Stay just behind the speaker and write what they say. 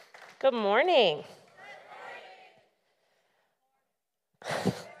Good morning.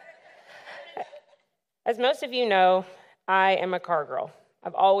 As most of you know, I am a car girl.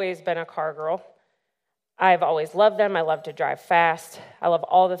 I've always been a car girl. I've always loved them. I love to drive fast. I love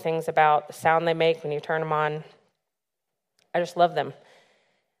all the things about the sound they make when you turn them on. I just love them.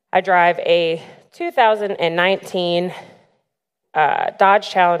 I drive a 2019 Dodge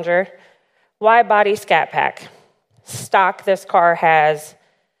Challenger wide-body Scat Pack. Stock, this car has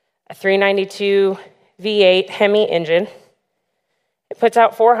a 392 V8 Hemi engine. It puts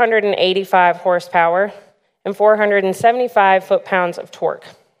out 485 horsepower and 475 foot-pounds of torque.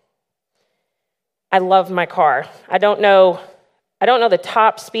 I love my car. I don't know the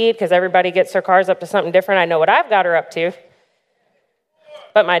top speed because everybody gets their cars up to something different. I know what I've got her up to.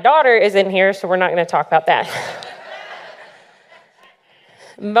 But my daughter is in here, so we're not going to talk about that.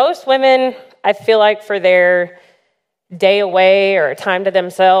 Most women, I feel like for their day away or time to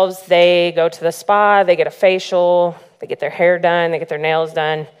themselves, they go to the spa, they get a facial, they get their hair done, they get their nails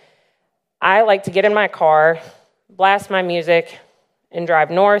done. I like to get in my car, blast my music, and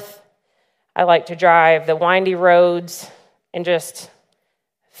drive north. I like to drive the windy roads and just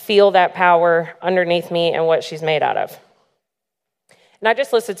feel that power underneath me and what she's made out of. And I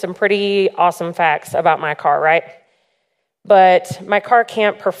just listed some pretty awesome facts about my car, right? But my car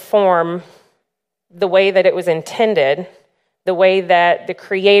can't perform the way that it was intended, the way that the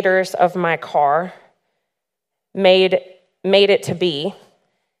creators of my car made it to be,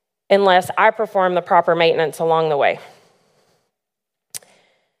 unless I perform the proper maintenance along the way.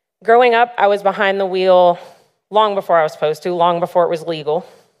 Growing up, I was behind the wheel long before I was supposed to, long before it was legal.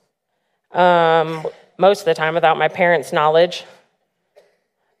 Most of the time without my parents' knowledge.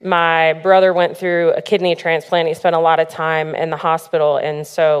 My brother went through a kidney transplant. He spent a lot of time in the hospital, and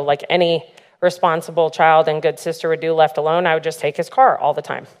so like any responsible child and good sister would do left alone, I would just take his car all the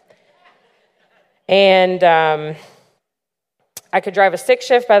time. And I could drive a stick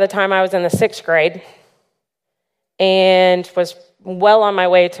shift by the time I was in the 6th grade and was well on my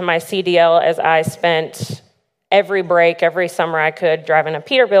way to my CDL as I spent every break, every summer I could, driving a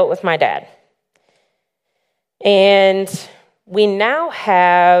Peterbilt with my dad. And we now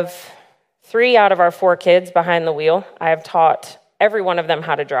have 3 out of our 4 kids behind the wheel. I have taught every one of them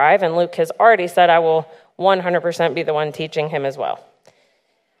how to drive, and Luke has already said I will 100% be the one teaching him as well.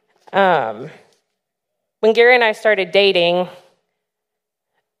 When Gary and I started dating,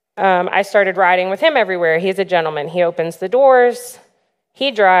 I started riding with him everywhere. He's a gentleman. He opens the doors, he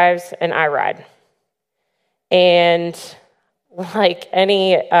drives, and I ride. And like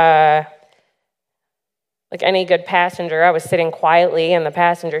any good passenger, I was sitting quietly in the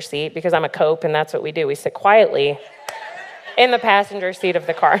passenger seat because I'm a cope, and that's what we do. We sit quietly in the passenger seat of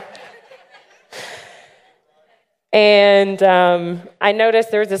the car. And I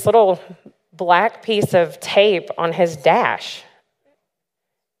noticed there was this little black piece of tape on his dash.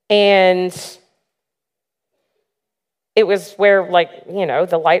 And it was where,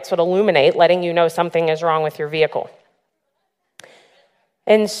 the lights would illuminate, letting you know something is wrong with your vehicle.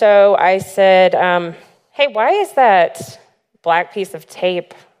 And so I said, hey, why is that black piece of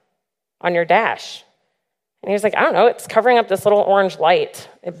tape on your dash? And he was like, I don't know, it's covering up this little orange light.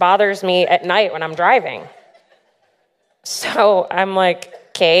 It bothers me at night when I'm driving. So I'm like,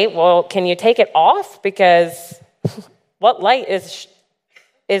 okay, well, can you take it off? Because what light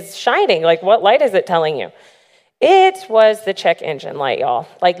is shining? Like, what light is it telling you? It was the check engine light, y'all.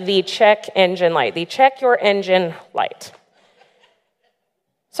 Like the check engine light, the check your engine light.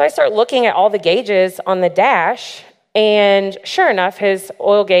 So I start looking at all the gauges on the dash, and sure enough, his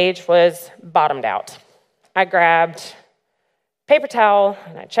oil gauge was bottomed out. I grabbed paper towel,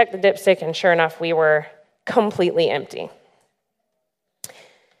 and I checked the dipstick, and sure enough, we were completely empty.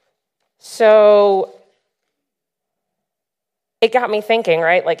 So it got me thinking,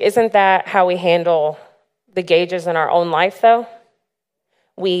 right? Like, isn't that how we handle the gauges in our own life, though?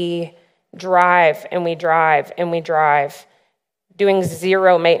 We drive, and we drive, and we drive, doing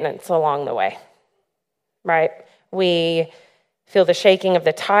zero maintenance along the way, right? We feel the shaking of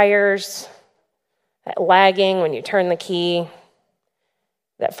the tires, that lagging when you turn the key,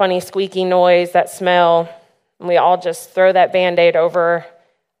 that funny squeaky noise, that smell. And we all just throw that Band-Aid over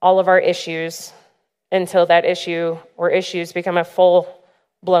all of our issues until that issue or issues become a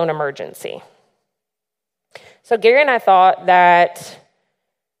full-blown emergency. So Gary and I thought that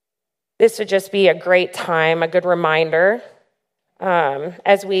this would just be a great time, a good reminder.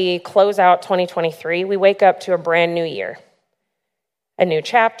 As we close out 2023, we wake up to a brand new year, a new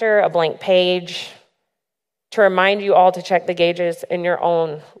chapter, a blank page, to remind you all to check the gauges in your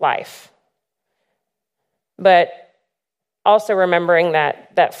own life. But also remembering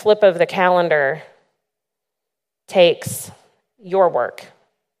that flip of the calendar takes your work.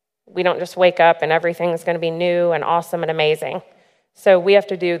 We don't just wake up and everything's going to be new and awesome and amazing. So we have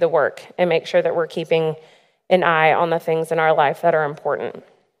to do the work and make sure that we're keeping an eye on the things in our life that are important.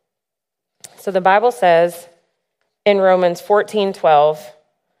 So the Bible says in Romans 14:12,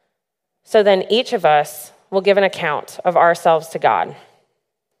 so then each of us will give an account of ourselves to God.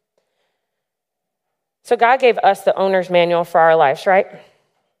 So God gave us the owner's manual for our lives, right?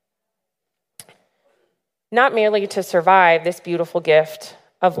 Not merely to survive this beautiful gift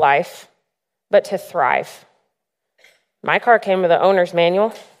of life, but to thrive. My car came with the owner's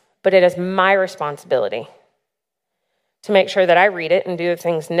manual, but it is my responsibility to make sure that I read it and do the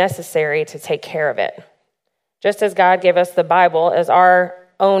things necessary to take care of it. Just as God gave us the Bible as our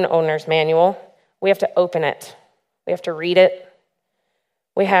own owner's manual, we have to open it. We have to read it.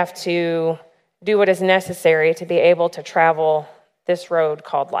 We have to do what is necessary to be able to travel this road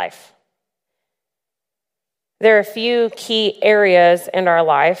called life. There are a few key areas in our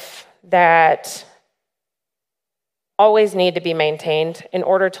life that always need to be maintained in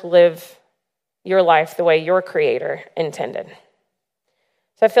order to live your life the way your Creator intended.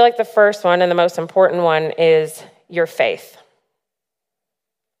 So I feel like the first one and the most important one is your faith.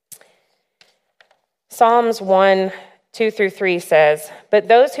 Psalms 1:2-3 says, "But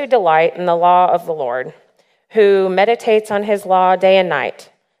those who delight in the law of the Lord, who meditates on his law day and night,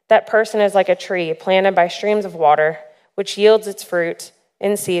 that person is like a tree planted by streams of water, which yields its fruit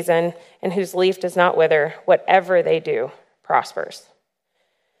in season, and whose leaf does not wither. Whatever they do prospers."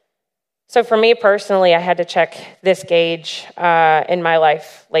 So for me personally, I had to check this gauge in my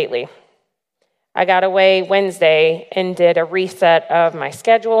life lately. I got away Wednesday and did a reset of my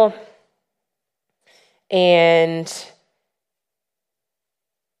schedule and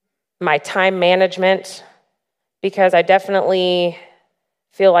my time management, because I definitely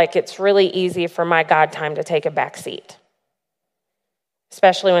feel like it's really easy for my God time to take a back seat,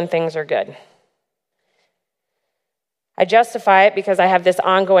 especially when things are good. I justify it because I have this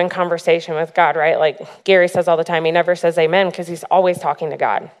ongoing conversation with God, right? Like Gary says all the time, he never says amen because he's always talking to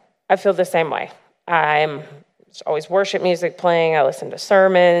God. I feel the same way. There's always worship music playing. I listen to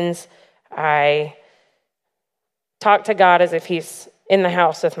sermons. I talk to God as if he's in the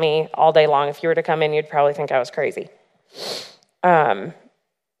house with me all day long. If you were to come in, you'd probably think I was crazy. But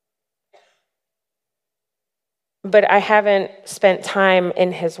I haven't spent time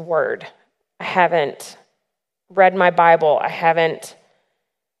in his word. I haven't read my Bible. I haven't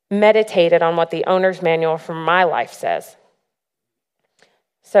meditated on what the owner's manual for my life says.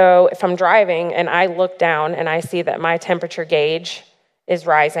 So if I'm driving and I look down and I see that my temperature gauge is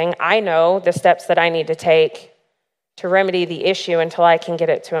rising, I know the steps that I need to take to remedy the issue until I can get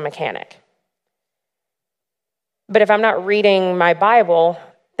it to a mechanic. But if I'm not reading my Bible,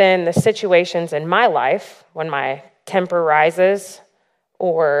 then the situations in my life, when my temper rises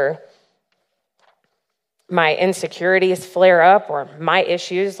or my insecurities flare up or my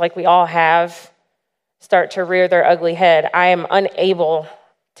issues, like we all have, start to rear their ugly head, I am unable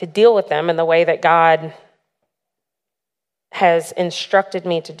to deal with them in the way that God has instructed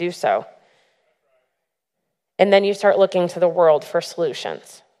me to do so. And then you start looking to the world for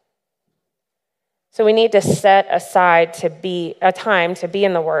solutions. So we need to set aside to be a time to be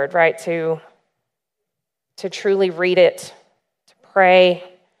in the Word, right? To truly read it, to pray,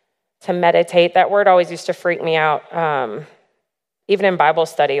 to meditate. That word always used to freak me out. Even in Bible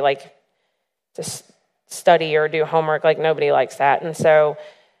study, like to study or do homework, like nobody likes that. And so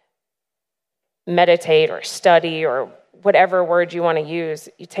meditate or study or whatever word you want to use,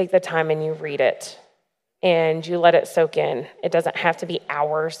 you take the time and you read it and you let it soak in. It doesn't have to be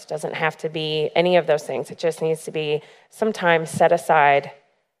hours, doesn't have to be any of those things. It just needs to be some time set aside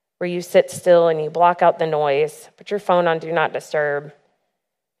where you sit still and you block out the noise, put your phone on Do Not Disturb,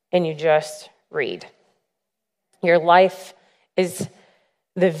 and you just read. Your life is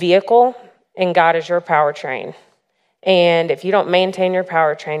the vehicle, and God is your powertrain. And if you don't maintain your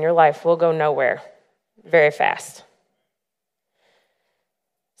powertrain, your life will go nowhere very fast.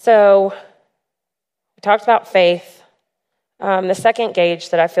 So we talked about faith. The second gauge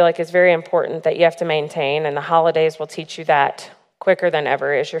that I feel like is very important that you have to maintain, and the holidays will teach you that quicker than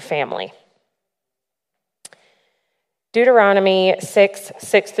ever, is your family. Deuteronomy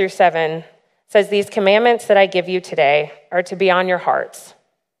 6:6-7 says, "These commandments that I give you today are to be on your hearts.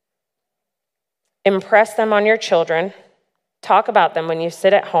 Impress them on your children. Talk about them when you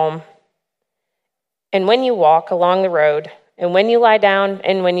sit at home and when you walk along the road and when you lie down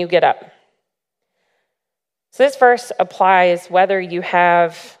and when you get up." So this verse applies whether you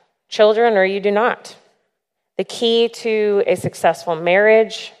have children or you do not. The key to a successful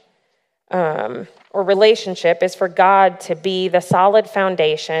marriage or relationship is for God to be the solid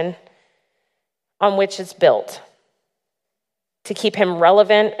foundation on which it's built, to keep him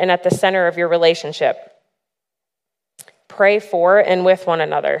relevant and at the center of your relationship. Pray for and with one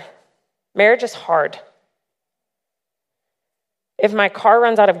another. Marriage is hard. If my car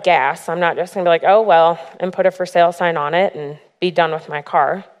runs out of gas, I'm not just going to be like, oh, well, and put a for sale sign on it and be done with my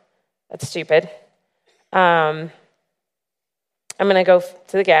car. That's stupid. I'm going to go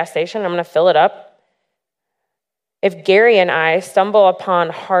to the gas station. I'm going to fill it up. If Gary and I stumble upon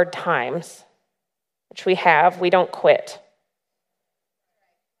hard times, which we have, we don't quit.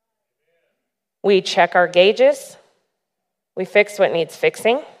 We check our gauges. We fix what needs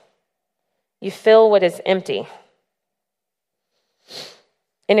fixing. You fill what is empty.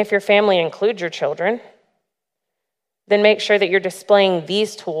 And if your family includes your children, then make sure that you're displaying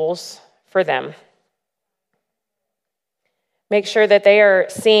these tools for them. Make sure that they are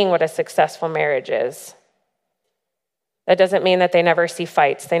seeing what a successful marriage is. That doesn't mean that they never see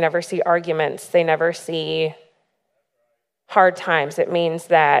fights, they never see arguments, they never see hard times. It means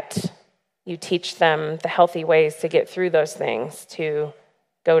that you teach them the healthy ways to get through those things, to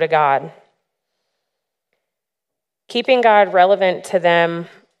go to God. Keeping God relevant to them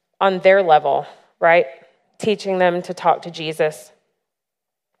on their level, right? Teaching them to talk to Jesus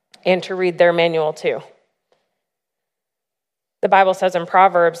and to read their manual too. The Bible says in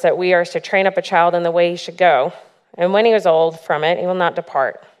Proverbs that we are to train up a child in the way he should go, and when he is old from it, he will not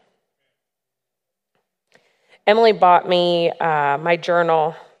depart. Emily bought me my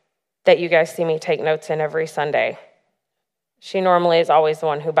journal that you guys see me take notes in every Sunday. She normally is always the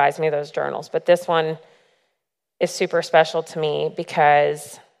one who buys me those journals, but this one is super special to me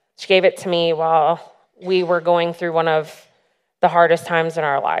because she gave it to me while we were going through one of the hardest times in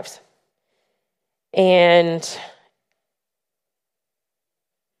our lives. And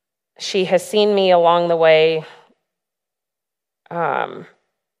she has seen me along the way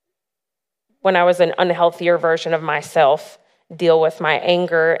when I was an unhealthier version of myself, deal with my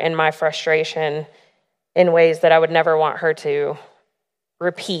anger and my frustration in ways that I would never want her to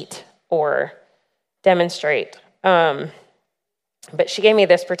repeat or demonstrate. But she gave me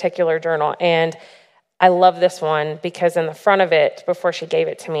this particular journal, and I love this one because in the front of it, before she gave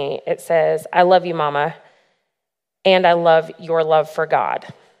it to me, it says, "I love you, Mama, and I love your love for God."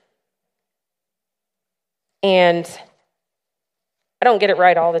 And I don't get it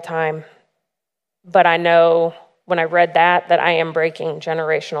right all the time, but I know when I read that I am breaking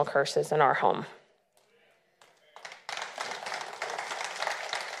generational curses in our home.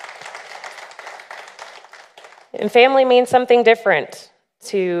 And family means something different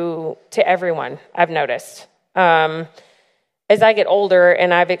to everyone, I've noticed. As I get older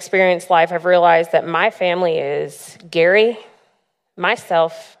and I've experienced life, I've realized that my family is Gary,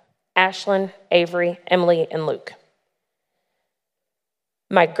 myself, Ashlyn, Avery, Emily, and Luke.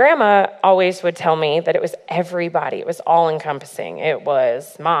 My grandma always would tell me that it was everybody. It was all-encompassing. It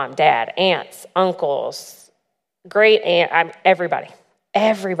was mom, dad, aunts, uncles, great aunt, everybody.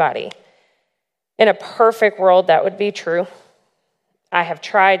 In a perfect world, that would be true. I have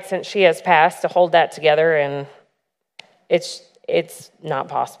tried since she has passed to hold that together, and it's not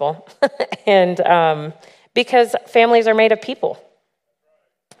possible. And because families are made of people,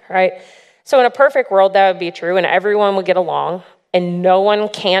 right? So in a perfect world, that would be true, and everyone would get along, and no one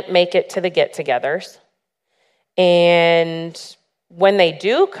can't make it to the get-togethers. And when they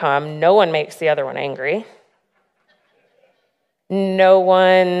do come, no one makes the other one angry. No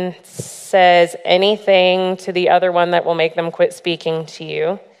one says anything to the other one that will make them quit speaking to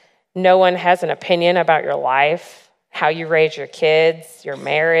you. No one has an opinion about your life, how you raise your kids, your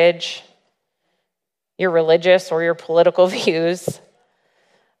marriage, your religious or your political views.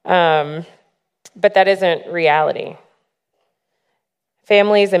 But that isn't reality.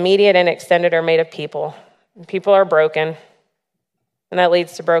 Families, immediate and extended, are made of people. People are broken, and that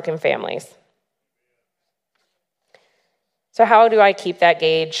leads to broken families. So how do I keep that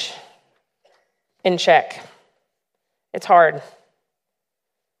gauge in check? It's hard.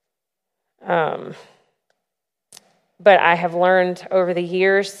 But I have learned over the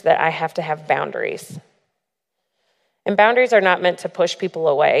years that I have to have boundaries. And boundaries are not meant to push people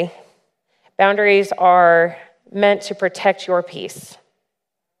away. Boundaries are meant to protect your peace.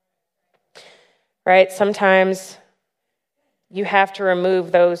 Right? Sometimes you have to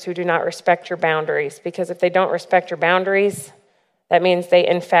remove those who do not respect your boundaries, because if they don't respect your boundaries, that means they,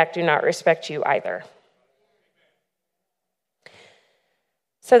 in fact, do not respect you either.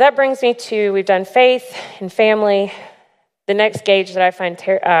 So that brings me to, we've done faith and family. The next gauge that I find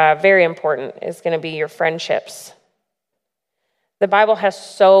very important is going to be your friendships. The Bible has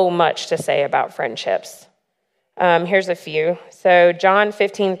so much to say about friendships. Here's a few. So John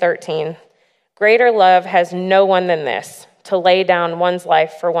 15:13, greater love has no one than this, to lay down one's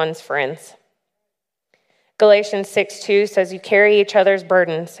life for one's friends. Galatians 6:2 says you carry each other's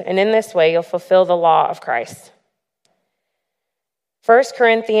burdens, and in this way you'll fulfill the law of Christ. 1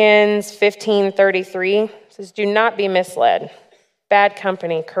 Corinthians 15:33 says, do not be misled. Bad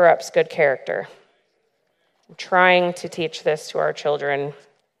company corrupts good character. I'm trying to teach this to our children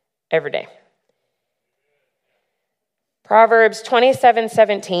every day. Proverbs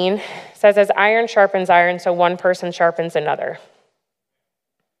 27:17 says, as iron sharpens iron, so one person sharpens another.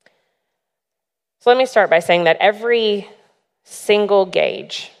 So let me start by saying that every single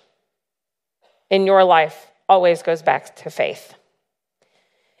gauge in your life always goes back to faith.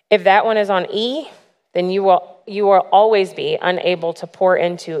 If that one is on E, then you will always be unable to pour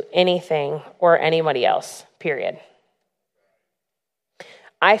into anything or anybody else, period.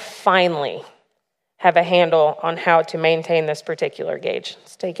 I finally have a handle on how to maintain this particular gauge.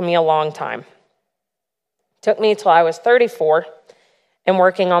 It's taken me a long time. It took me till I was 34 and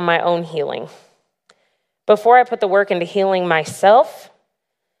working on my own healing. Before I put the work into healing myself,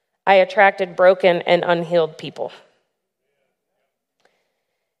 I attracted broken and unhealed people.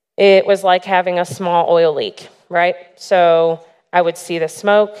 It was like having a small oil leak, right? So I would see the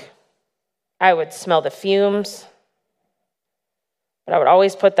smoke, I would smell the fumes, but I would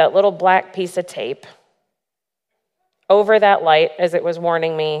always put that little black piece of tape over that light as it was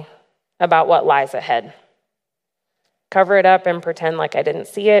warning me about what lies ahead. Cover it up and pretend like I didn't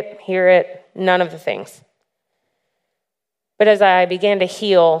see it, hear it, none of the things. But as I began to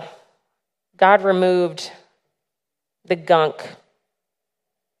heal, God removed the gunk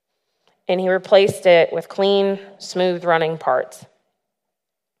and he replaced it with clean, smooth running parts.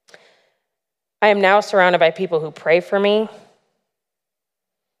 I am now surrounded by people who pray for me.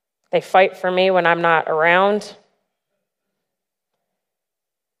 They fight for me when I'm not around.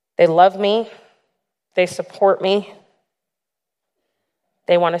 They love me. They support me.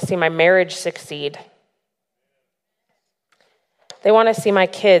 They want to see my marriage succeed. They want to see my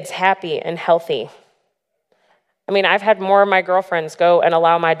kids happy and healthy. I mean, I've had more of my girlfriends go and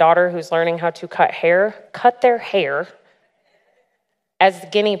allow my daughter who's learning how to cut their hair as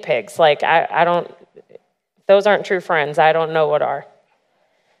guinea pigs. Like, I don't, those aren't true friends. I don't know what are.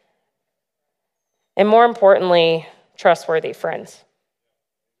 And more importantly, trustworthy friends.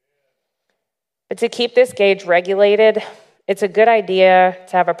 But to keep this gauge regulated, it's a good idea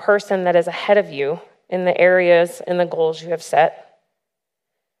to have a person that is ahead of you in the areas and the goals you have set.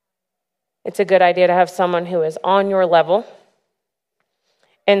 It's a good idea to have someone who is on your level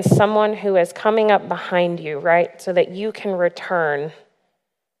and someone who is coming up behind you, right? So that you can return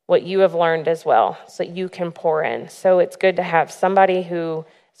what you have learned as well, so that you can pour in. So it's good to have somebody who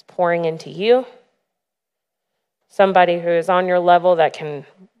is pouring into you, somebody who is on your level that can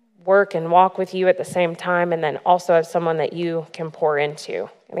work and walk with you at the same time, and then also have someone that you can pour into.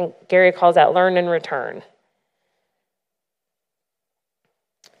 I think Gary calls that learn and return.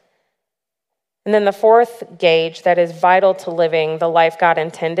 And then the fourth gauge that is vital to living the life God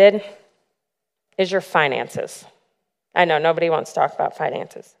intended is your finances. I know nobody wants to talk about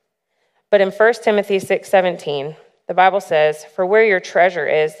finances. But in 1 Timothy 6:17, the Bible says, for where your treasure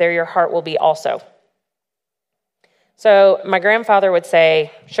is, there your heart will be also. So my grandfather would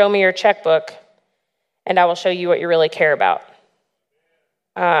say, show me your checkbook and I will show you what you really care about.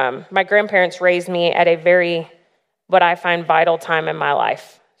 My grandparents raised me at a very, what I find vital time in my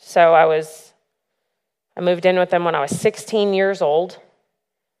life. So I moved in with them when I was 16 years old.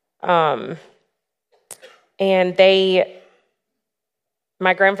 And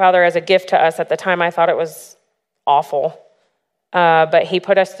my grandfather, as a gift to us at the time, I thought it was awful. But he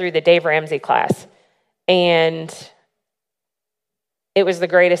put us through the Dave Ramsey class. And it was the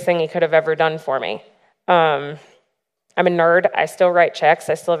greatest thing he could have ever done for me. I'm a nerd. I still write checks.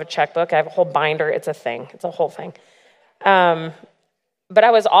 I still have a checkbook. I have a whole binder. It's a thing. It's a whole thing. But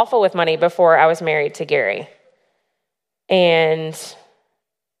I was awful with money before I was married to Gary. And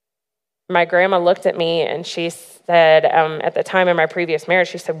my grandma looked at me and she said, at the time in my previous marriage,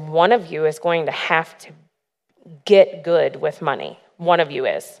 she said, one of you is going to have to get good with money. One of you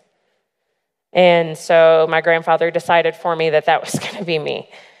is. And so my grandfather decided for me that was going to be me.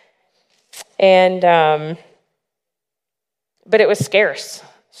 And, but it was scarce.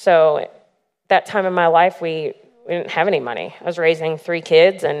 So that time in my life, we didn't have any money. I was raising 3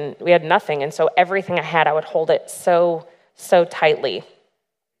 kids and we had nothing. And so everything I had, I would hold it so tightly.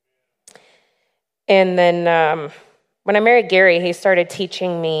 And then When I married Gary, he started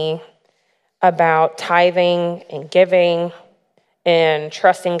teaching me about tithing and giving and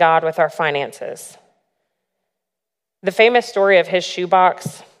trusting God with our finances. The famous story of his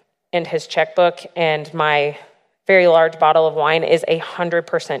shoebox and his checkbook and my very large bottle of wine is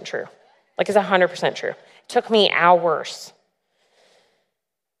 100% true. Like, it's 100% true. It took me hours.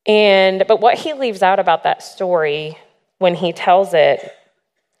 But what he leaves out about that story when he tells it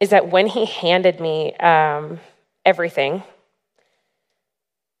is that when he handed me everything,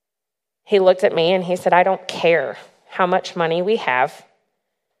 he looked at me and he said, I don't care how much money we have,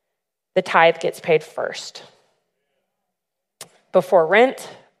 the tithe gets paid first. Before rent,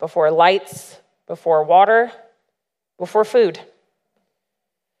 before lights, before water, before food.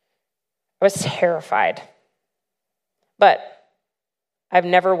 I was terrified. But I've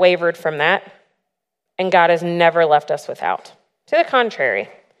never wavered from that, and God has never left us without. To the contrary,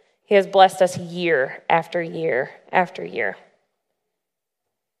 he has blessed us year after year after year.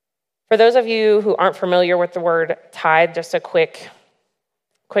 For those of you who aren't familiar with the word tithe, just a quick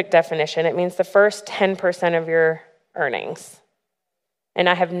definition. It means the first 10% of your earnings. And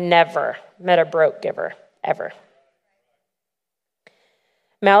I have never met a broke giver, ever.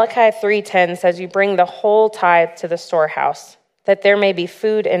 Malachi 3:10 says, you bring the whole tithe to the storehouse, that there may be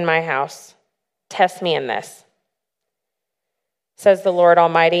food in my house. Test me in this, says the Lord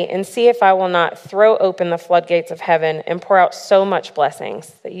Almighty, and see if I will not throw open the floodgates of heaven and pour out so much blessings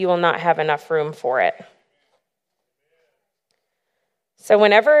that you will not have enough room for it. So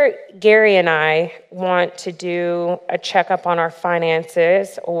whenever Gary and I want to do a checkup on our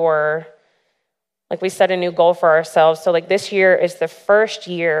finances, or like we set a new goal for ourselves, so like this year is the first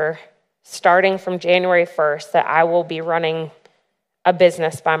year starting from January 1st that I will be running a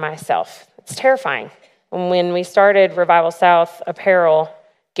business by myself. It's terrifying. When we started Revival South Apparel,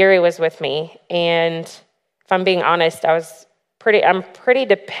 Gary was with me, and if I'm being honest, I'm pretty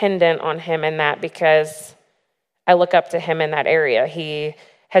dependent on him in that because I look up to him in that area. He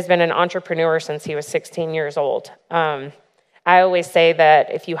has been an entrepreneur since he was 16 years old. I always say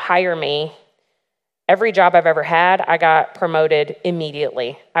that if you hire me, every job I've ever had, I got promoted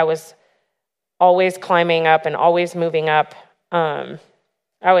immediately. I was always climbing up and always moving up. I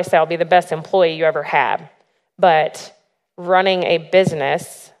always say I'll be the best employee you ever had. But running a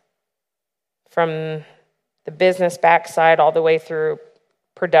business from the business backside all the way through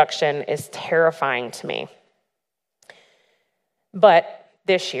production is terrifying to me. But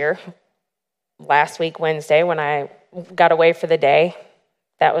this year, last week, Wednesday, when I got away for the day,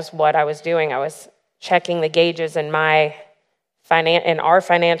 that was what I was doing. I was checking the gauges in our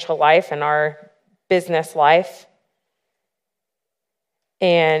financial life and our business life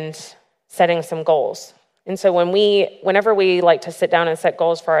and setting some goals. And so whenever we like to sit down and set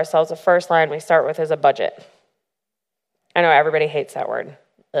goals for ourselves, the first line we start with is a budget. I know everybody hates that word.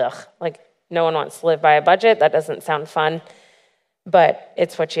 Ugh, like no one wants to live by a budget. That doesn't sound fun. But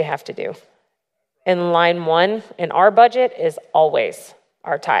it's what you have to do. And line 1 in our budget is always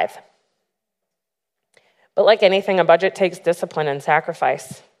our tithe. But like anything, a budget takes discipline and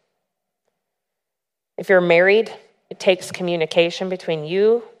sacrifice. If you're married, it takes communication between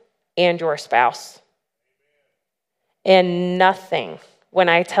you and your spouse. And nothing, when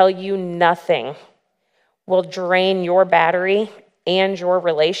I tell you nothing, will drain your battery and your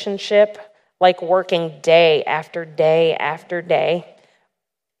relationship like working day after day after day,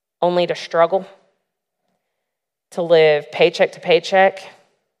 only to struggle, to live paycheck to paycheck,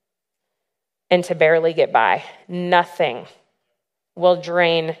 and to barely get by. Nothing will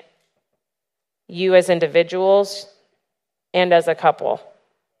drain you as individuals and as a couple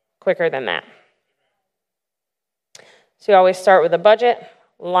quicker than that. So you always start with a budget.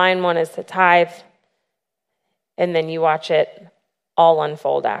 Line 1 is the tithe, and then you watch it all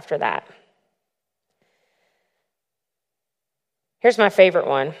unfold after that. Here's my favorite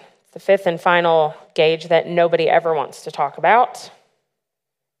one. It's the 5th and final gauge that nobody ever wants to talk about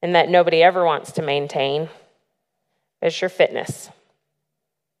and that nobody ever wants to maintain. It's your fitness.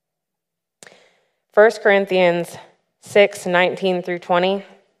 1 Corinthians 6:19 through 20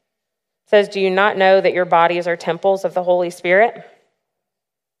 says, do you not know that your bodies are temples of the Holy Spirit,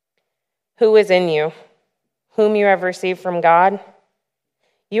 who is in you, whom you have received from God?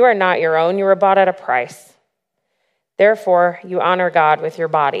 You are not your own. You were bought at a price. Therefore, you honor God with your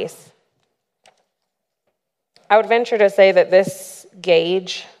bodies. I would venture to say that this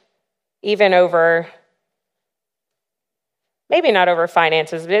gauge, even over, maybe not over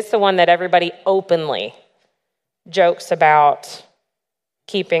finances, but it's the one that everybody openly jokes about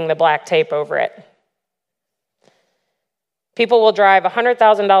keeping the black tape over it. People will drive a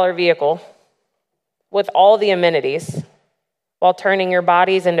 $100,000 vehicle with all the amenities while turning your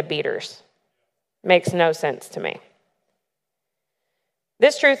bodies into beaters. Makes no sense to me.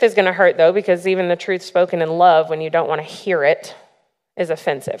 This truth is going to hurt, though, because even the truth spoken in love, when you don't want to hear it, is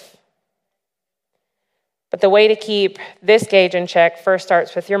offensive. But the way to keep this gauge in check first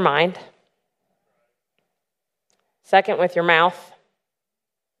starts with your mind, second with your mouth,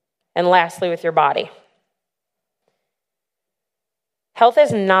 and lastly with your body. Health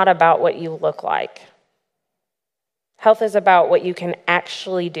is not about what you look like. Health is about what you can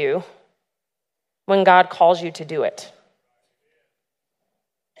actually do when God calls you to do it.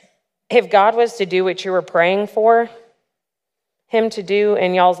 If God was to do what you were praying for him to do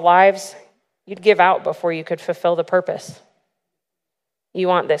in y'all's lives, you'd give out before you could fulfill the purpose. You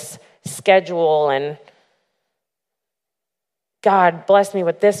want this schedule and God bless me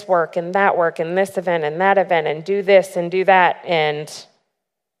with this work and this event and that event and do this and do that. And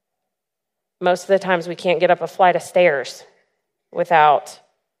most of the times we can't get up a flight of stairs without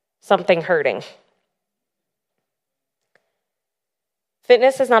something hurting.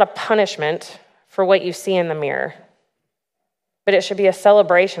 Fitness is not a punishment for what you see in the mirror, but it should be a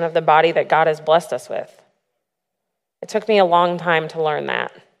celebration of the body that God has blessed us with. It took me a long time to learn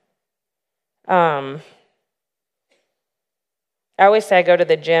that. I always say I go to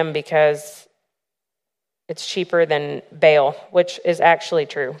the gym because it's cheaper than bail, which is actually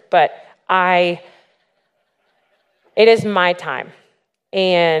true. But it is my time.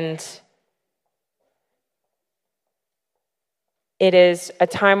 And it is a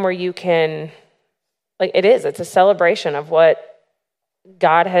time where you can, it's a celebration of what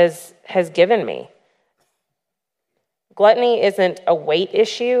God has given me. Gluttony isn't a weight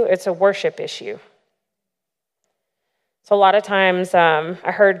issue, it's a worship issue. So a lot of times, I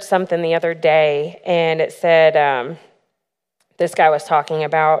heard something the other day, and it said, this guy was talking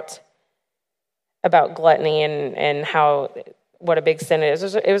about gluttony and what a big sin it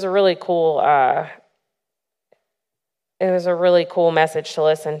is. It was a really cool message to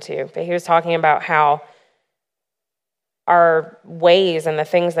listen to. But he was talking about how our ways and the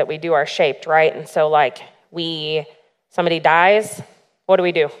things that we do are shaped, right? And so somebody dies, what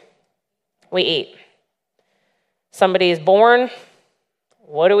do? We eat. Somebody is born,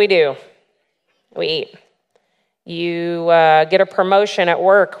 what do? We eat. You get a promotion at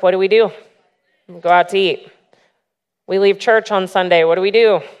work, what do? We go out to eat. We leave church on Sunday, what do?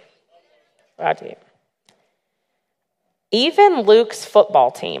 Go out to eat. Even Luke's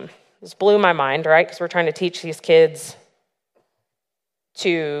football team, this blew my mind, right? Because we're trying to teach these kids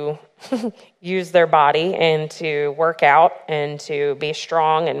to use their body and to work out and to be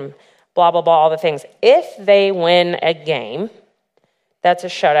strong and blah, blah, blah, all the things. If they win a game, that's a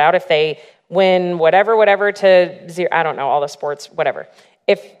shutout. If they win whatever to zero, I don't know, all the sports, whatever.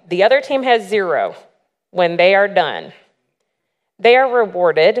 If the other team has 0 when they are done, they are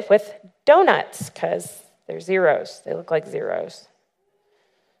rewarded with donuts because they're zeros. They look like zeros.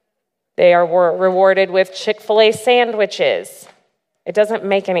 They are rewarded with Chick-fil-A sandwiches. It doesn't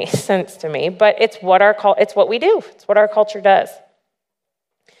make any sense to me, but it's what we do. It's what our culture does.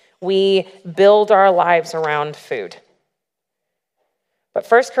 We build our lives around food. But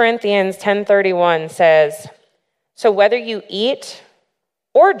 1 Corinthians 10:31 says, so whether you eat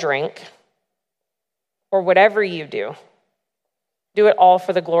or drink or whatever you do it all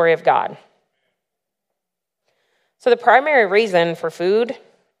for the glory of God. So the primary reason for food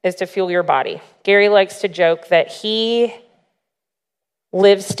is to fuel your body. Gary likes to joke that he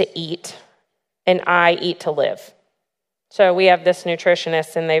lives to eat and I eat to live. So we have this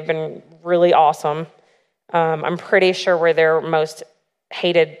nutritionist and they've been really awesome. I'm pretty sure we're their most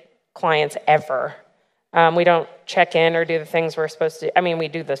hated clients ever. We don't check in or do the things we're supposed to. I mean, we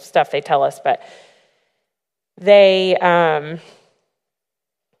do the stuff they tell us, but they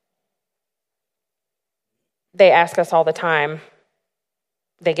ask us all the time.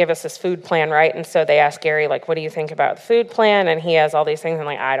 They give us this food plan, right? And so they ask Gary, what do you think about the food plan? And he has all these things. I'm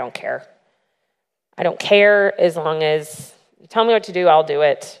like, I don't care. I don't care as long as you tell me what to do, I'll do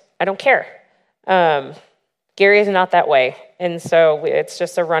it. I don't care. Gary is not that way. And so it's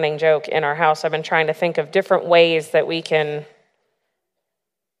just a running joke in our house. I've been trying to think of different ways that we can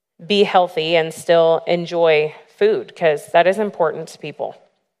be healthy and still enjoy food because that is important to people.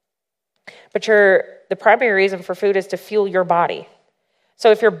 But the primary reason for food is to fuel your body.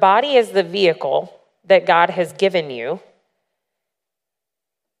 So if your body is the vehicle that God has given you,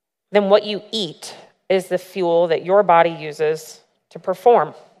 then what you eat is the fuel that your body uses to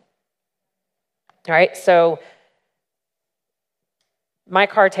perform. All right, so my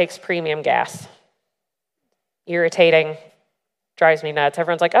car takes premium gas. Irritating, drives me nuts.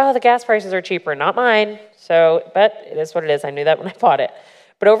 Everyone's like, oh, the gas prices are cheaper. Not mine. So, but it is what it is. I knew that when I bought it.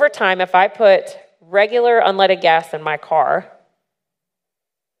 But over time, if I put regular unleaded gas in my car,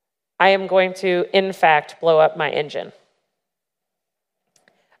 I am going to, in fact, blow up my engine.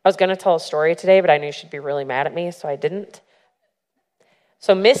 I was going to tell a story today, but I knew she'd be really mad at me, so I didn't.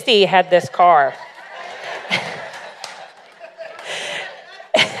 So Misty had this car.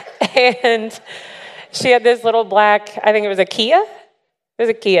 And she had this little black, I think it was a Kia. It was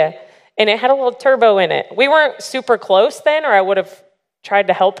a Kia. And it had a little turbo in it. We weren't super close then, or I would have tried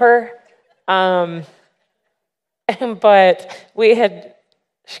to help her. But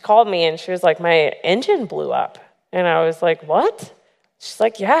she called me and she was like, my engine blew up. And I was like, what? She's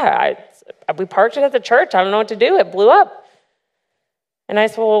like, yeah, we parked it at the church. I don't know what to do. It blew up. And I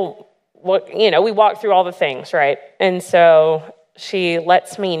said, well, we walked through all the things, right? And so she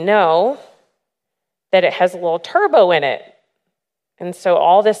lets me know that it has a little turbo in it. And so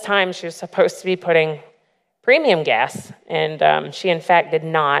all this time she was supposed to be putting premium gas, and she in fact did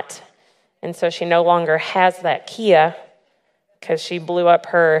not. And so she no longer has that Kia because she blew up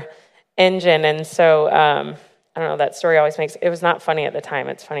her engine. And so I don't know, that story always it was not funny at the time.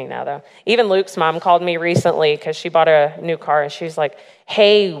 It's funny now, though. Even Luke's mom called me recently because she bought a new car, and she's like,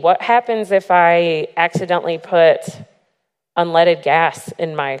 hey, what happens if I accidentally put unleaded gas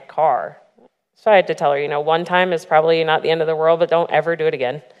in my car? So I had to tell her, one time is probably not the end of the world, but don't ever do it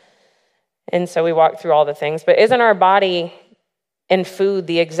again. And so we walked through all the things. But isn't our body and food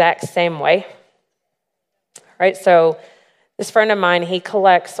the exact same way? Right? So this friend of mine, he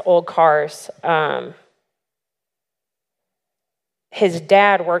collects old cars. His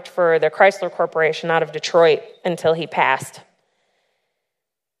dad worked for the Chrysler Corporation out of Detroit until he passed.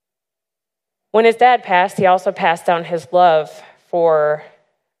 When his dad passed, he also passed down his love for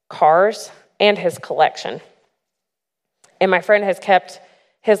cars and his collection. And my friend has kept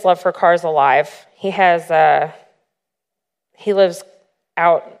his love for cars alive. He lives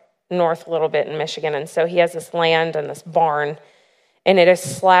out north a little bit in Michigan, and so he has this land and this barn, and it is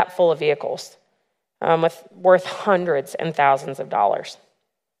slap full of vehicles worth hundreds and thousands of dollars.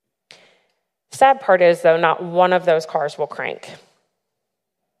 Sad part is, though, not one of those cars will crank.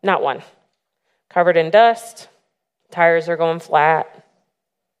 Not one. Covered in dust, tires are going flat.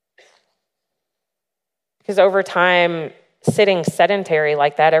 Because over time, sitting sedentary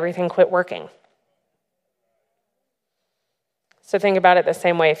like that, everything quit working. So think about it the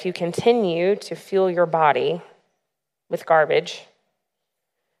same way. If you continue to fuel your body with garbage,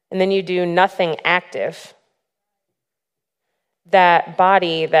 and then you do nothing active, that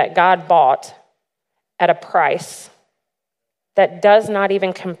body that God bought at a price that does not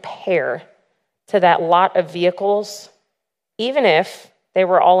even compare to that lot of vehicles, even if they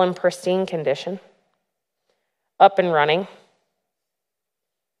were all in pristine condition, up and running,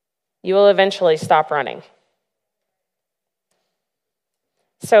 you will eventually stop running.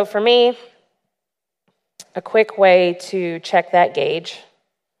 So for me, a quick way to check that gauge,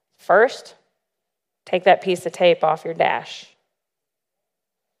 first, take that piece of tape off your dash.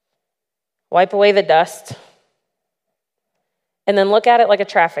 Wipe away the dust, and then look at it like a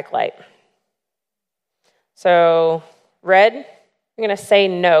traffic light. So red, you're going to say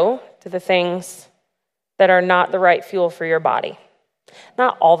no to the things that are not the right fuel for your body.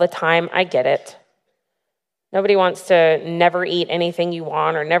 Not all the time, I get it. Nobody wants to never eat anything you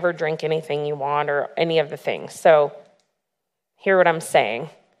want or never drink anything you want or any of the things. So hear what I'm saying.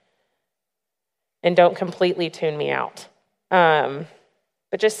 And don't completely tune me out.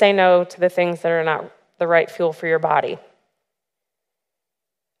 But just say no to the things that are not the right fuel for your body.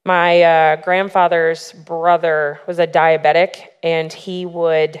 My grandfather's brother was a diabetic, and he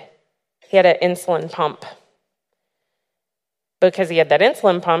had an insulin pump. Because he had that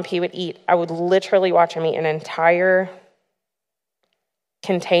insulin pump, I would literally watch him eat an entire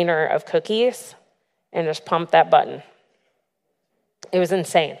container of cookies and just pump that button. It was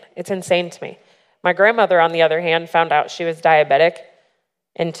insane. It's insane to me. My grandmother, on the other hand, found out she was diabetic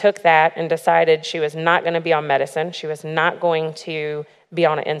and took that and decided she was not going to be on medicine. She was not going to be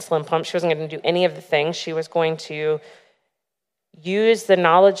on an insulin pump. She wasn't going to do any of the things. She was going to use the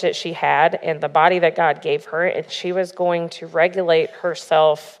knowledge that she had and the body that God gave her, and she was going to regulate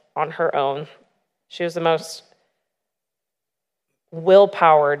herself on her own. She was the most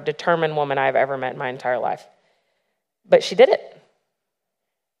willpowered, determined woman I've ever met in my entire life. But she did it.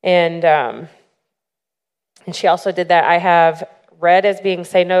 And she also did that. I have red as being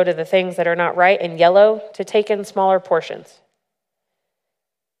say no to the things that are not right, and yellow to take in smaller portions.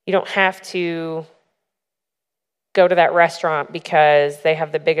 You don't have to go to that restaurant because they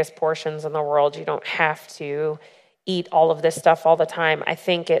have the biggest portions in the world. You don't have to eat all of this stuff all the time. I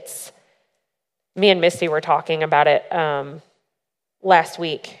think it's, me and Misty were talking about it last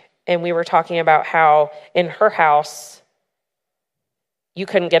week, and we were talking about how in her house, you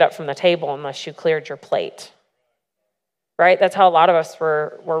couldn't get up from the table unless you cleared your plate, right? That's how a lot of us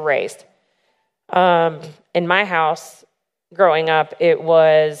were raised. In my house, growing up, it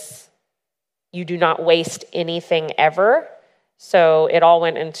was, you do not waste anything ever. So it all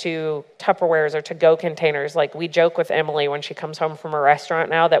went into Tupperwares or to-go containers. Like, we joke with Emily when she comes home from a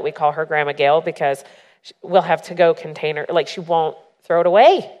restaurant now that we call her Grandma Gail, because we'll have to-go container. Like, she won't throw it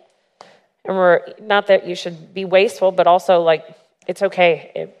away. And we're, not that you should be wasteful, but also, like, it's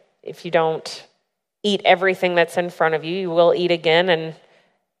okay if you don't eat everything that's in front of you. You will eat again, and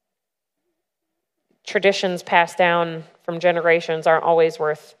traditions passed down from generations aren't always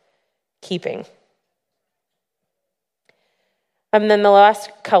worth keeping. And then the last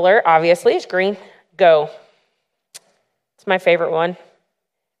color, obviously, is green. Go. It's my favorite one.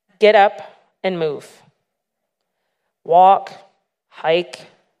 Get up and move. Walk, hike,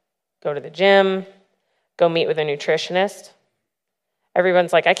 go to the gym, go meet with a nutritionist.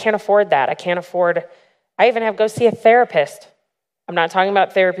 Everyone's like, I can't afford that. I even have go see a therapist. I'm not talking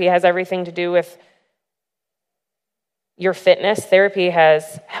about therapy. It has everything to do with your fitness. Therapy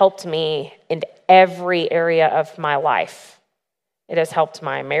has helped me in every area of my life. It has helped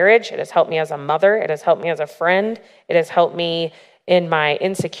my marriage. It has helped me as a mother. It has helped me as a friend. It has helped me in my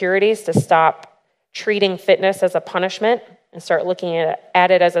insecurities to stop treating fitness as a punishment and start looking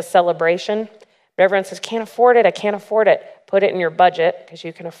at it as a celebration. But everyone says, can't afford it. I can't afford it. Put it in your budget, because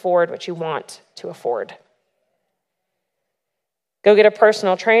you can afford what you want to afford. Go get a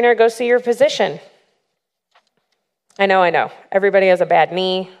personal trainer. Go see your physician. I know. Everybody has a bad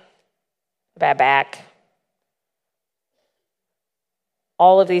knee, a bad back.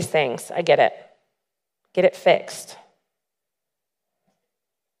 All of these things, I get it. Get it fixed.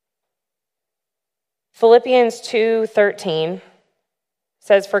 Philippians 2:13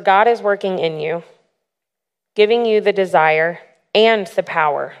 says, for God is working in you, giving you the desire and the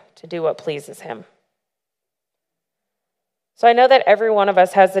power to do what pleases him. So I know that every one of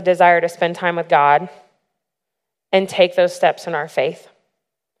us has the desire to spend time with God and take those steps in our faith.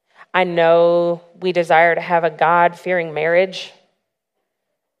 I know we desire to have a God-fearing marriage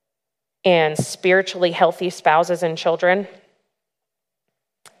and spiritually healthy spouses and children.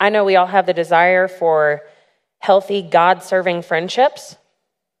 I know we all have the desire for healthy, God-serving friendships.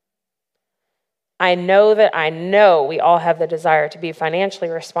 I know we all have the desire to be financially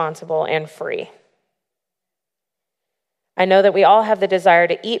responsible and free. I know that we all have the desire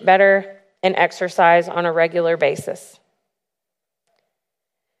to eat better and exercise on a regular basis.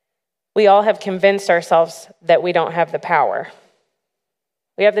 We all have convinced ourselves that we don't have the power.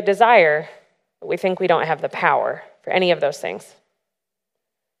 We have the desire, but we think we don't have the power for any of those things.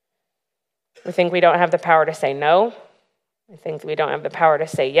 We think we don't have the power to say no. We think we don't have the power to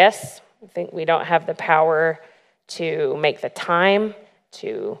say yes. We think we don't have the power to make the time,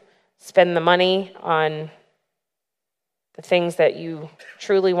 to spend the money on the things that you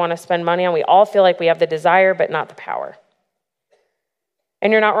truly want to spend money on. We all feel like we have the desire, but not the power.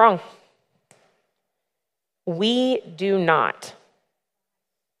 And you're not wrong. We do not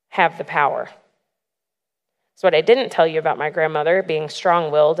have the power. So what I didn't tell you about my grandmother being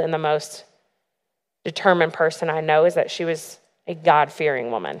strong-willed and the most determined person I know is that she was a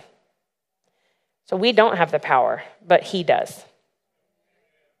God-fearing woman. So we don't have the power, but he does.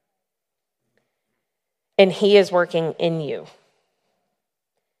 And he is working in you.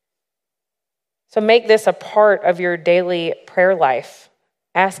 So make this a part of your daily prayer life.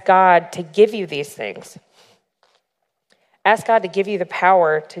 Ask God to give you these things. Ask God to give you the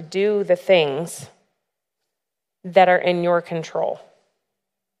power to do the things that are in your control.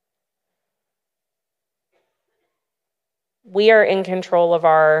 We are in control of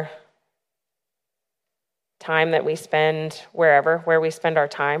our time that we spend where we spend our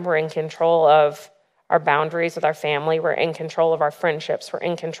time. We're in control of our boundaries with our family. We're in control of our friendships. We're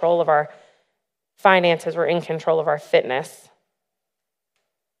in control of our finances. We're in control of our fitness.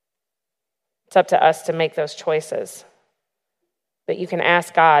 It's up to us to make those choices. But you can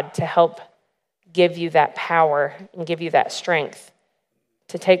ask God to help give you that power and give you that strength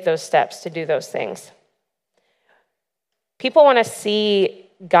to take those steps, to do those things. People want to see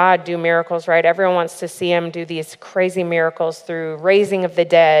God do miracles, right? Everyone wants to see him do these crazy miracles through raising of the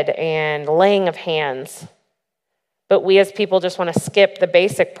dead and laying of hands. But we as people just want to skip the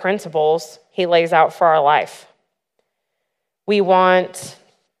basic principles he lays out for our life. We want...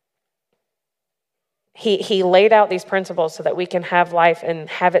 He laid out these principles so that we can have life and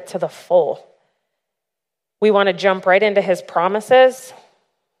have it to the full. We want to jump right into his promises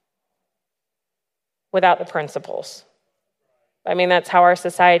without the principles. I mean, that's how our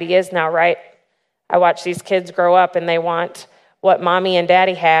society is now, right? I watch these kids grow up and they want what mommy and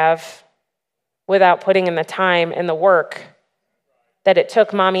daddy have without putting in the time and the work that it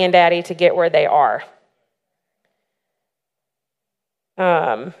took mommy and daddy to get where they are.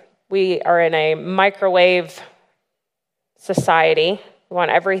 We are in a microwave society. We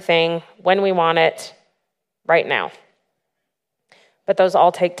want everything when we want it right now. But those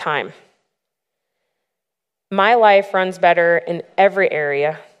all take time. My life runs better in every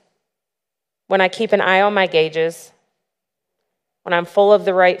area when I keep an eye on my gauges, when I'm full of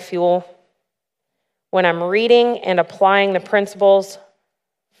the right fuel, when I'm reading and applying the principles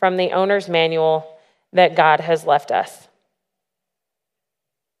from the owner's manual that God has left us.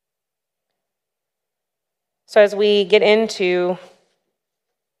 So as we get into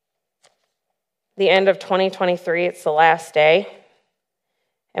the end of 2023, it's the last day,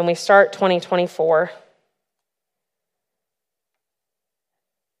 and we start 2024,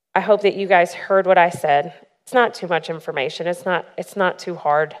 I hope that you guys heard what I said. It's not too much information. It's not too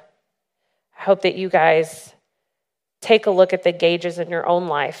hard. I hope that you guys take a look at the gauges in your own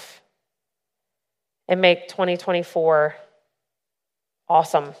life and make 2024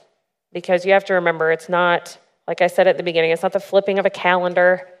 awesome. Because you have to remember, it's not, like I said at the beginning, it's not the flipping of a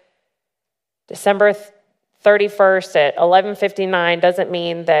calendar. December 31st at 11:59 doesn't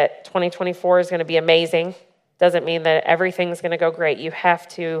mean that 2024 is going to be amazing. Doesn't mean that everything's going to go great. You have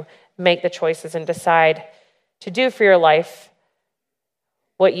to make the choices and decide to do for your life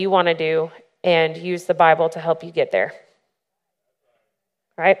what you want to do and use the Bible to help you get there.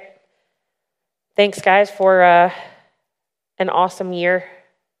 All right? Thanks, guys, for an awesome year.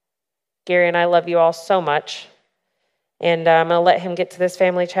 Gary and I love you all so much. And I'm going to let him get to this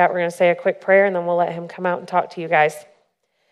family chat. We're going to say a quick prayer, and then we'll let him come out and talk to you guys.